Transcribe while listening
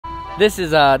This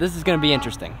is gonna be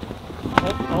interesting.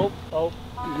 Oh,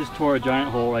 you just tore a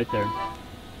giant hole right there.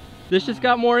 This just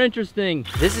got more interesting.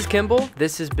 This is Kimball,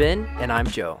 this is Ben, and I'm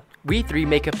Joe. We three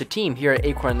make up the team here at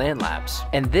Acorn Land Labs,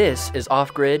 and this is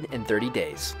Off-Grid in 30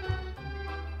 Days.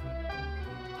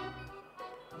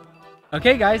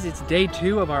 Okay guys, it's day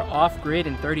 2 of our Off-Grid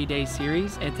in 30 Days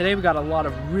series, and today we got a lot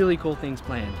of really cool things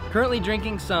planned. Currently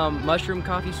drinking some mushroom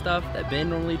coffee stuff that Ben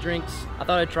normally drinks. I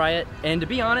thought I'd try it, and to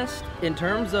be honest, in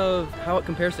terms of how it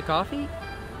compares to coffee,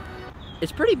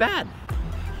 it's pretty bad.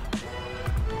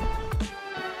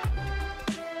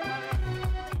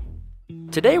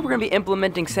 Today we're going to be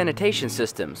implementing sanitation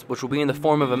systems, which will be in the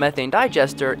form of a methane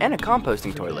digester and a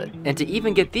composting toilet. And to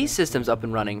even get these systems up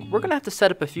and running, we're going to have to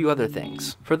set up a few other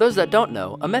things. For those that don't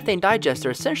know, a methane digester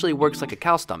essentially works like a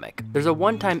cow stomach. There's a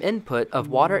one-time input of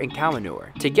water and cow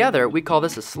manure. Together, we call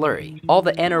this a slurry. All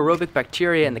the anaerobic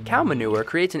bacteria in the cow manure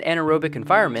creates an anaerobic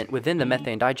environment within the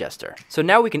methane digester. So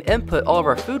now we can input all of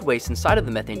our food waste inside of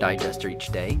the methane digester each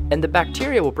day, and the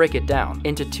bacteria will break it down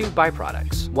into 2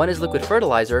 byproducts. One is liquid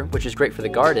fertilizer, which is great for the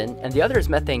garden, and the other is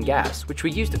methane gas, which we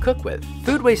use to cook with.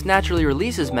 Food waste naturally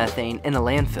releases methane in a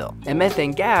landfill, and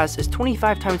methane gas is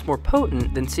 25 times more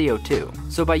potent than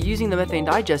CO2. So by using the methane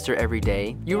digester every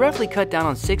day, you roughly cut down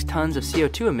on 6 tons of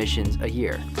CO2 emissions a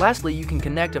year. Lastly, you can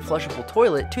connect a flushable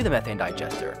toilet to the methane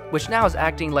digester, which now is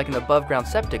acting like an above-ground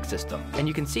septic system, and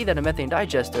you can see that a methane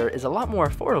digester is a lot more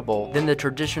affordable than the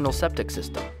traditional septic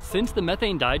system. Since the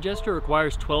methane digester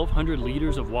requires 1,200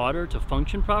 liters of water to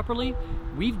function properly,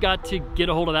 we've got to get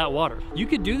a hold of that water. You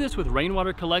could do this with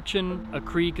rainwater collection, a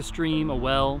creek, a stream, a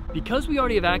well. Because we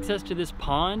already have access to this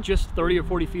pond just 30 or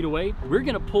 40 feet away, we're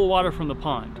gonna pull water from the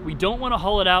pond. We don't wanna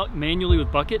haul it out manually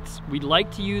with buckets. We'd like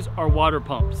to use our water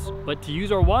pumps. But to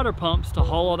use our water pumps to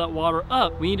haul all that water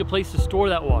up, we need a place to store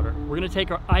that water. We're gonna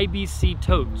take our IBC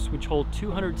totes, which hold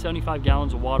 275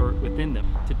 gallons of water within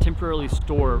them, to temporarily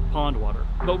store pond water.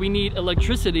 But we need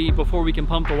electricity before we can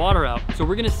pump the water out. So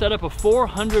we're gonna set up a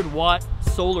 400-watt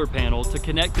solar panel to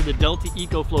connect to the Delta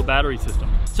EcoFlow battery system.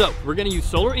 So we're gonna use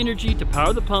solar energy to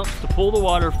power the pumps to pull the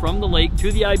water from the lake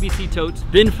to the IBC totes,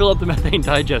 then fill up the methane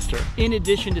digester, in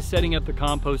addition to setting up the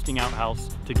composting outhouse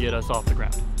to get us off the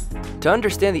ground. To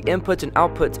understand the inputs and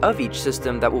outputs of each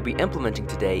system that we'll be implementing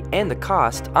today and the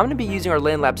cost, I'm going to be using our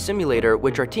Land Lab simulator,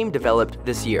 which our team developed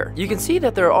this year. You can see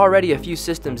that there are already a few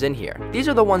systems in here. These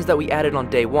are the ones that we added on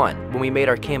day 1 when we made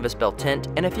our canvas bell tent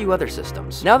and a few other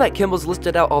systems. Now that Kimball's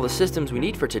listed out all the systems we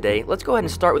need for today, let's go ahead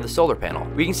and start with the solar panel.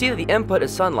 We can see that the input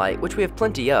is sunlight, which we have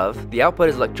plenty of, the output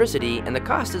is electricity, and the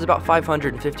cost is about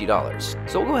 $550.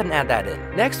 So we'll go ahead and add that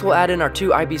in. Next, we'll add in our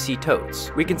 2 IBC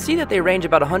totes. We can see that they range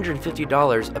about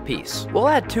 $150 a piece. We'll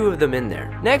add 2 of them in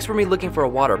there. Next, we're going to be looking for a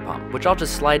water pump, which I'll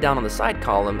just slide down on the side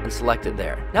column and select it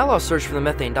there. Now I'll search for the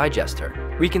methane digester.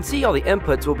 We can see all the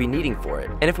inputs we'll be needing for it.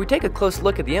 And if we take a close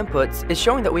look at the inputs, it's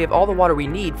showing that we have all the water we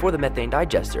need for the methane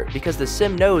digester because the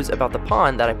sim knows about the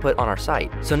pond that I put on our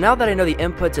site. So now that I know the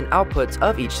inputs and outputs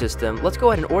of each system, let's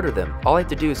go ahead and order them. All I have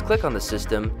to do is click on the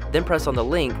system, then press on the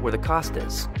link where the cost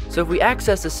is. So if we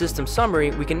access the system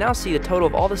summary, we can now see the total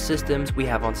of all the systems we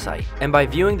have on site. And by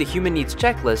viewing the human needs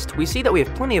checklist, we see that we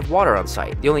have plenty of water on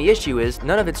site. The only issue is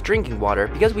none of it's drinking water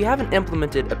because we haven't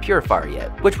implemented a purifier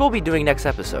yet, which we'll be doing next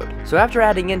episode. So after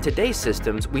adding in today's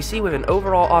systems, we see we have an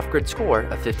overall off-grid score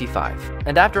of 55.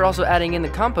 And after also adding in the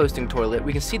composting toilet,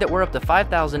 we can see that we're up to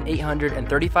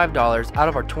 $5,835 out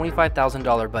of our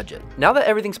 $25,000 budget. Now that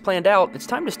everything's planned out, it's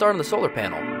time to start on the solar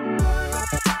panel.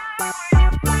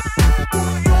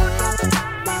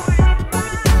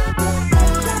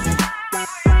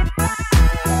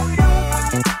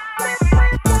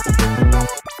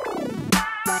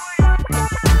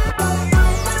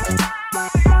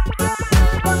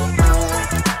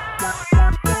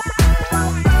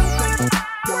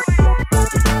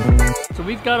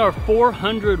 We've got our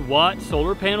 400-watt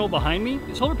solar panel behind me.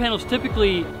 The solar panels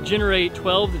typically generate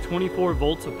 12 to 24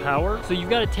 volts of power. So you've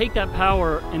got to take that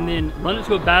power and then run it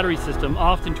to a battery system,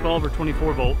 often 12 or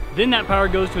 24 volt. Then that power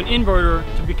goes to an inverter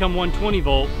to become 120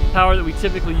 volt, power that we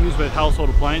typically use with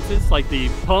household appliances like the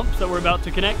pumps that we're about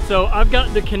to connect. So I've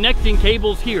got the connecting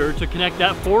cables here to connect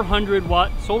that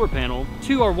 400-watt solar panel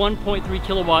to our 1.3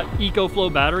 kilowatt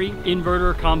EcoFlow battery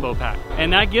inverter combo pack.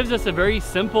 And that gives us a very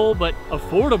simple but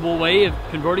affordable way of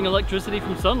converting electricity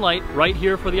from sunlight right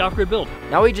here for the off-grid build.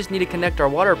 Now we just need to connect our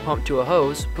water pump to a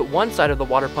hose, put one side of the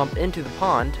water pump into the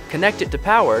pond, connect it to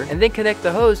power, and then connect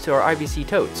the hose to our IBC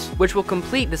totes, which will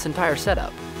complete this entire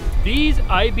setup. These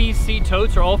IBC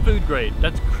totes are all food grade.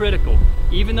 That's critical.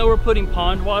 Even though we're putting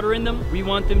pond water in them, we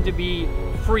want them to be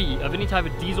free of any type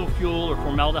of diesel fuel or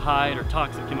formaldehyde or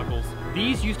toxic chemicals.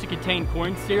 These used to contain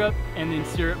corn syrup and then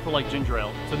syrup for like ginger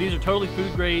ale. So these are totally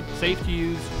food grade, safe to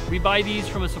use. We buy these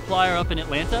from a supplier up in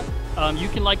Atlanta. You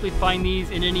can likely find these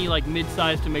in any like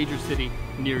mid-sized to major city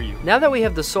near you. Now that we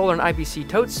have the solar and IBC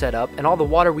totes set up and all the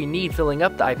water we need filling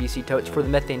up the IBC totes for the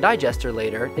methane digester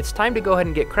later, it's time to go ahead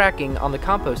and get cracking on the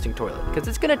composting toilet, because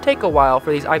it's going to take a while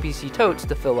for these IBC totes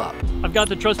to fill up. I've got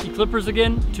the trusty clippers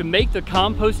again. To make the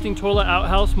composting toilet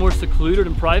outhouse more secluded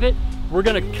and private, we're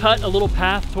gonna cut a little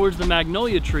path towards the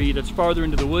magnolia tree that's farther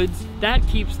into the woods. That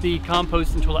keeps the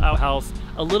composting toilet outhouse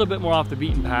a little bit more off the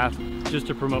beaten path, just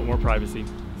to promote more privacy.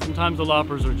 Sometimes the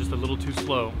loppers are just a little too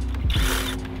slow.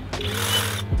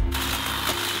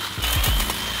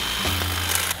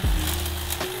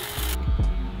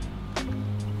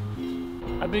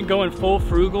 I've been going full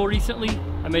frugal recently.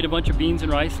 I made a bunch of beans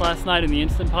and rice last night in the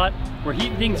Instant Pot. We're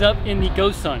heating things up in the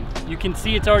Ghost Sun. You can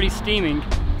see it's already steaming,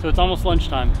 so it's almost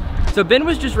lunchtime. So Ben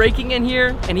was just raking in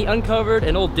here and he uncovered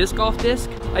an old disc golf disc.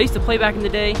 I used to play back in the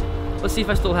day. Let's see if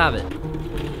I still have it.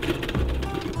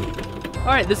 All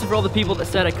right, this is for all the people that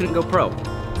said I couldn't go pro.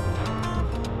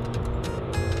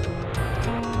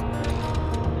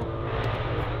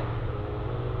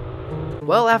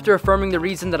 Well, after affirming the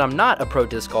reason that I'm not a pro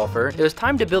disc golfer, it was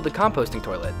time to build the composting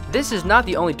toilet. This is not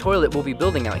the only toilet we'll be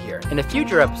building out here. In a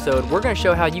future episode, we're going to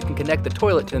show how you can connect the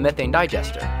toilet to the methane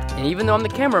digester. And even though I'm the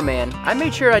cameraman, I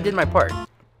made sure I did my part.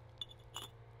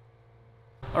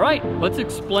 All right, let's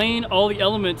explain all the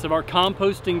elements of our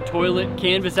composting toilet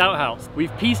canvas outhouse.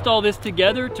 We've pieced all this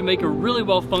together to make a really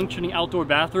well-functioning outdoor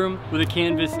bathroom with a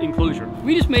canvas enclosure.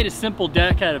 We just made a simple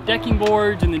deck out of decking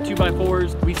boards and then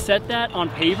 2x4s. We set that on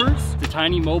pavers, the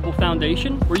tiny mobile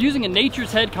foundation. We're using a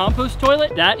Nature's Head compost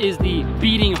toilet. That is the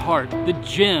beating heart, the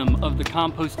gem of the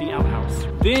composting outhouse.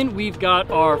 Then we've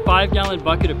got our 5-gallon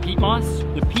bucket of peat moss.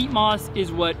 The peat moss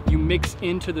is what you mix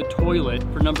into the toilet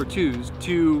for number 2s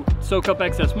to soak up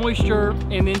excess moisture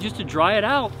and then just to dry it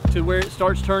out to where it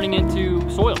starts turning into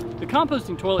soil. The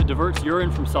composting toilet diverts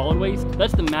urine from solid waste.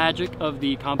 That's the magic of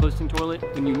the composting toilet.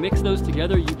 When you mix those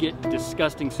together, you get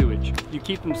disgusting sewage. You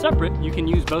keep them separate, you can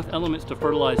use both elements to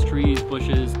fertilize trees,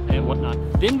 bushes, and whatnot.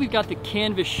 Then we've got the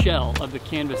canvas shell of the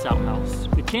canvas outhouse.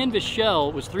 The canvas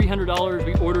shell was $300.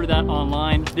 We ordered that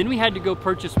online. Then we had to go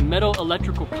purchase metal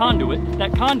electrical conduit.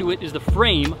 That conduit is the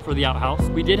frame for the outhouse.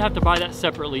 We did have to buy that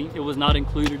separately. It was not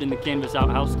included in the canvas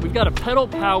outhouse. We've got a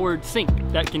pedal-powered sink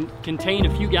that can contain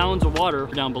a few gallons of water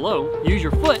down below. Use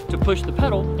your foot to push the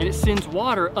pedal and it sends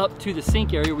water up to the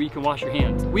sink area where you can wash your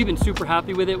hands. We've been super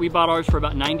happy with it. We bought ours for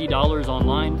about $90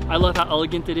 online. I love how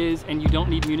elegant it is and you don't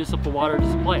need municipal water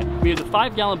to supply it. We have the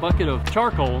 5-gallon bucket of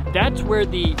charcoal. That's where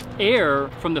the air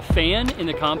from the fan in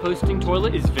the composting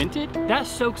toilet is vented. That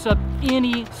soaks up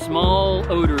any small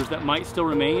odors that might still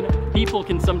remain. People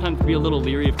can sometimes be a little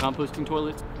leery of composting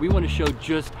toilets. We want to show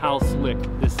just how slick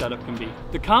this setup can be.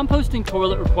 The composting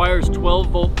toilet requires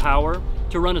 12-volt power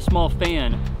to run a small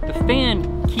fan. The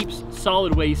fan keeps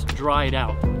solid waste dried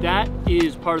out. That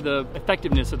is part of the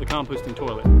effectiveness of the composting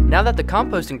toilet. Now that the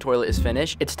composting toilet is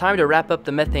finished, it's time to wrap up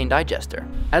the methane digester.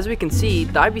 As we can see,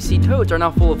 the IBC totes are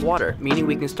now full of water, meaning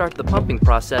we can start the pumping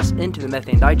process into the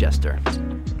methane digester.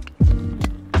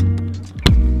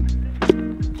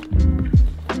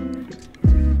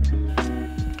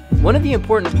 One of the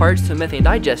important parts to the methane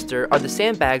digester are the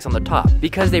sandbags on the top,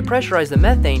 because they pressurize the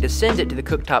methane to send it to the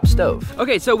cooktop stove.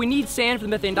 Okay, so we need sand for the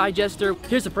methane digester.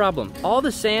 Here's the problem. All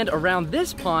the sand around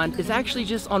this pond is actually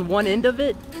just on one end of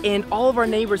it, and all of our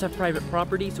neighbors have private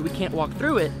property, so we can't walk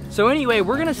through it. So anyway,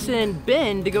 we're gonna send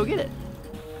Ben to go get it.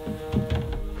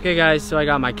 Okay guys, so I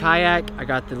got my kayak, I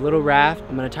got the little raft.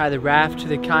 I'm gonna tie the raft to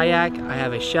the kayak. I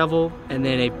have a shovel and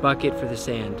then a bucket for the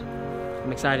sand.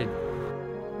 I'm excited.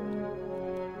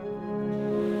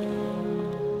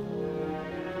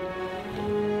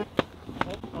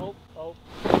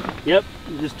 Yep,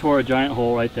 you just tore a giant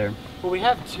hole right there. Well, we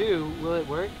have two. Will it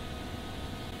work?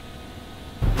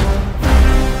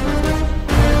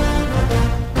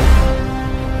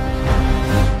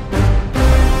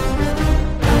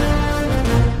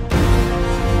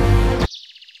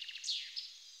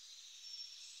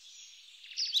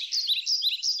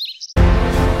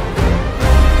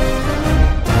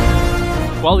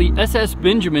 While the SS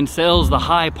Benjamin sails the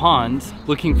high ponds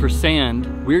looking for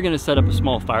sand, we're gonna set up a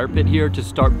small fire pit here to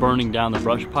start burning down the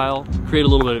brush pile, create a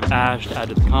little bit of ash to add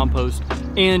to the compost.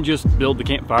 and just build the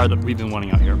campfire that we've been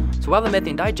wanting out here. So while the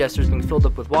methane digester is being filled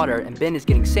up with water and Ben is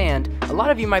getting sand, a lot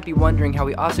of you might be wondering how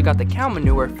we also got the cow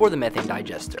manure for the methane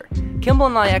digester. Kimball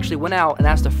and I actually went out and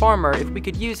asked a farmer if we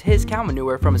could use his cow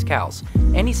manure from his cows,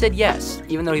 and he said yes,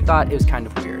 even though he thought it was kind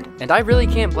of weird. And I really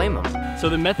can't blame him. So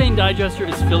the methane digester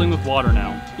is filling with water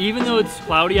now. Even though it's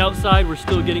cloudy outside, we're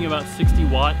still getting about 60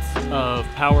 watts of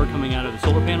power coming out of the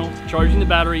solar panel, charging the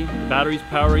battery's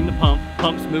powering the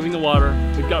pump's moving the water.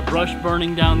 We've got brush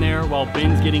burning down there while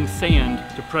Ben's getting sand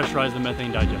to pressurize the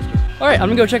methane digester. All right, I'm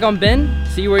gonna go check on Ben,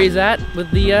 see where he's at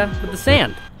with the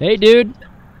sand. Hey, dude.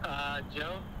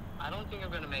 Joe, I don't think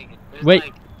I'm gonna make it. There's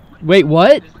Wait,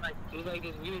 what? There's like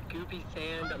this weird goopy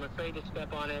sand. I'm afraid to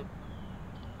step on it.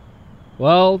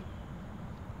 Well,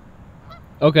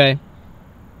 okay.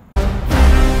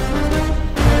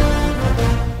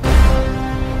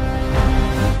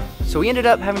 So we ended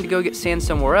up having to go get sand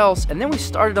somewhere else, and then we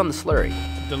started on the slurry.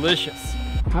 Delicious.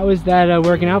 How is that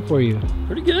working out for you?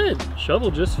 Pretty good. Shovel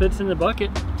just fits in the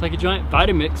bucket. It's like a giant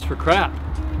Vitamix for crap.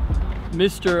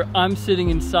 Mr. I'm sitting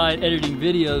inside editing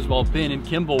videos while Ben and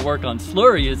Kimball work on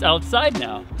slurry is outside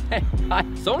now. Hey,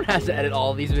 someone has to edit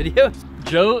all of these videos.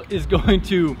 Joe is going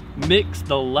to mix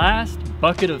the last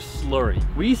bucket of slurry.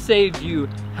 We saved you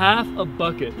half a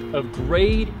bucket of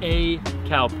grade A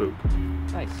cow poop.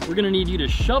 Nice. We're gonna need you to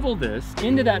shovel this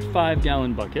into that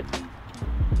 5-gallon bucket.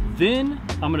 Then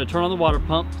I'm gonna turn on the water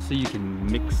pump so you can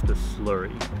mix the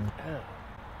slurry.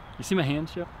 You see my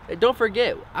hands, Joe? Hey, don't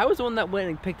forget, I was the one that went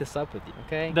and picked this up with you,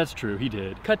 okay? That's true, he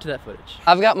did. Cut to that footage.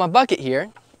 I've got my bucket here,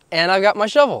 and I've got my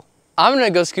shovel. I'm gonna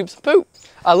go scoop some poop.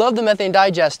 I love the methane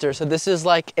digester, so this is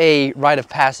like a rite of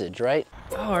passage, right?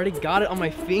 Oh, I already got it on my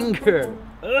finger.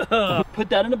 Ugh. Put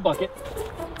that in a bucket.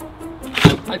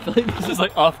 I feel like this is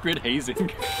like off-grid hazing. And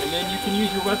then you can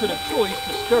use your weapon of choice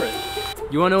to stir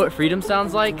it. You wanna know what freedom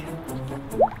sounds like?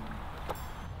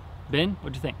 Ben,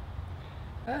 what'd you think?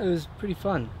 It was pretty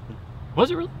fun.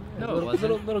 Was it really? No, it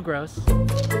wasn't. Little gross.